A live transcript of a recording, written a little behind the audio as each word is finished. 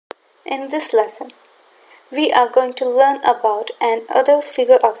In this lesson, we are going to learn about another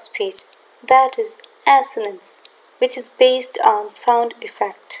figure of speech, that is assonance, which is based on sound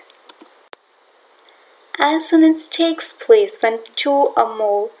effect. Assonance takes place when two or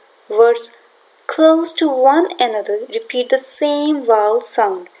more words close to one another repeat the same vowel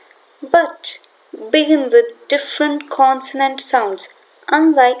sound, but begin with different consonant sounds,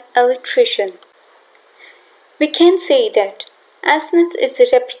 unlike alliteration. We can say that assonance is the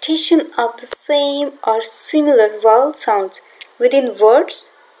repetition of the same or similar vowel sounds within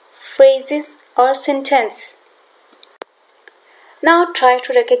words, phrases, or sentences. Now try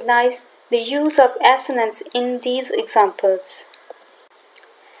to recognize the use of assonance in these examples.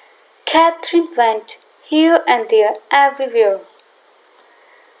 Catherine went here and there everywhere.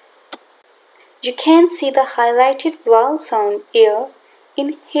 You can see the highlighted vowel sound "er"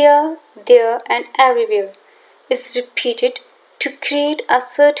 in here, there, and everywhere is repeated to create a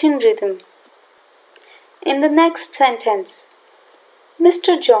certain rhythm. In the next sentence,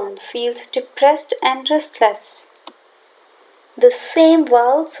 Mr. John feels depressed and restless. The same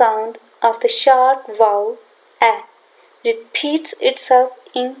vowel sound of the sharp vowel "a" repeats itself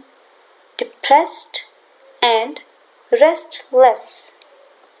in depressed and restless.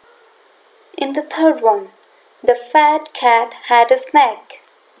 In the third one, the fat cat had a snack.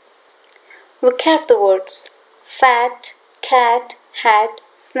 Look at the words fat, cat, had,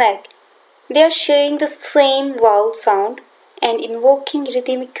 snack. They are sharing the same vowel sound and invoking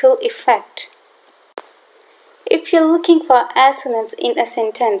rhythmical effect. If you're looking for assonance in a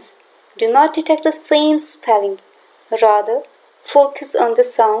sentence, do not detect the same spelling. Rather, focus on the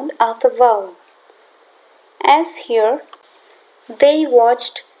sound of the vowel. As here, they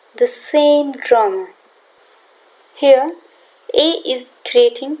watched the same drama. Here, A is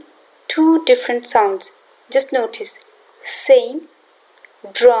creating two different sounds. Just notice, same,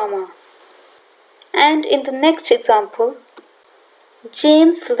 drama. And in the next example,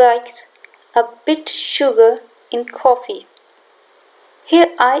 James likes a bit sugar in coffee. Here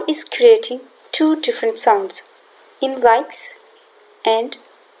I is creating two different sounds, in likes and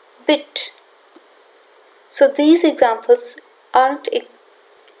bit. So these examples aren't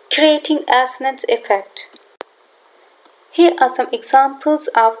creating assonance effect. Here are some examples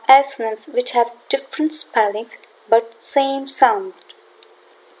of assonance which have different spellings but same sound.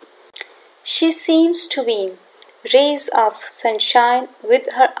 She seems to beam rays of sunshine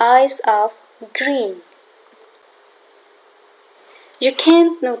with her eyes of green. You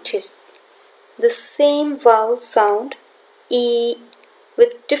can notice the same vowel sound E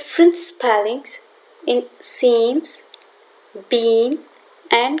with different spellings in seems, beam,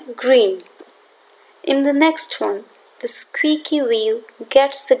 and green. In the next one, the squeaky wheel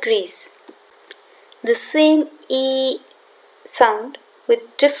gets the grease. The same E sound with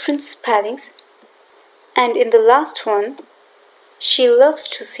different spellings. And in the last one, she loves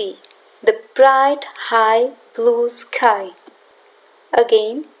to see the bright high blue sky.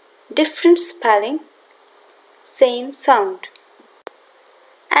 Again, different spelling, same sound.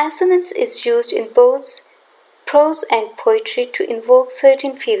 Assonance is used in both prose and poetry to invoke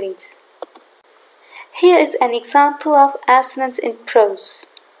certain feelings. Here is an example of assonance in prose.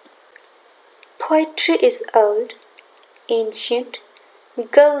 Poetry is old, ancient,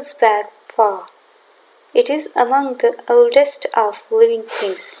 goes back far. It is among the oldest of living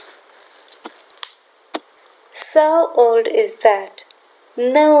things. So old is that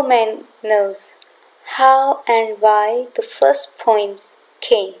no man knows how and why the first poems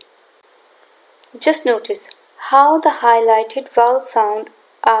came. Just notice how the highlighted vowel sound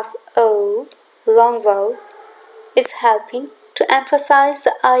of O, long vowel, is helping to emphasize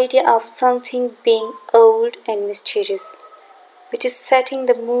the idea of something being old and mysterious, which is setting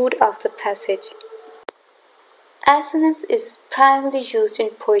the mood of the passage. Assonance is primarily used in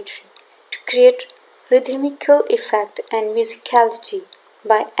poetry to create rhythmical effect and musicality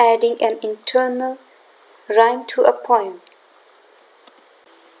by adding an internal rhyme to a poem.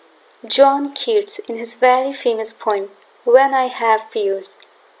 John Keats, in his very famous poem, When I Have Fears,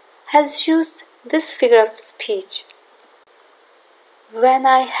 has used this figure of speech. When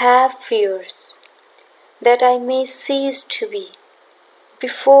I have fears, that I may cease to be,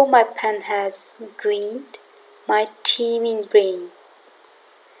 before my pen has gleaned my teeming brain.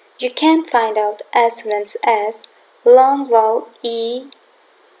 You can find out assonance as long vowel E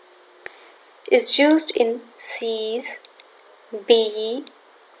is used in cease, be,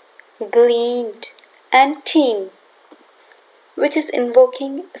 gleaned, and teem, which is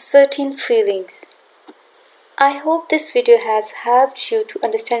invoking certain feelings. I hope this video has helped you to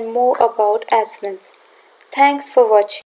understand more about assonance. Thanks for watching.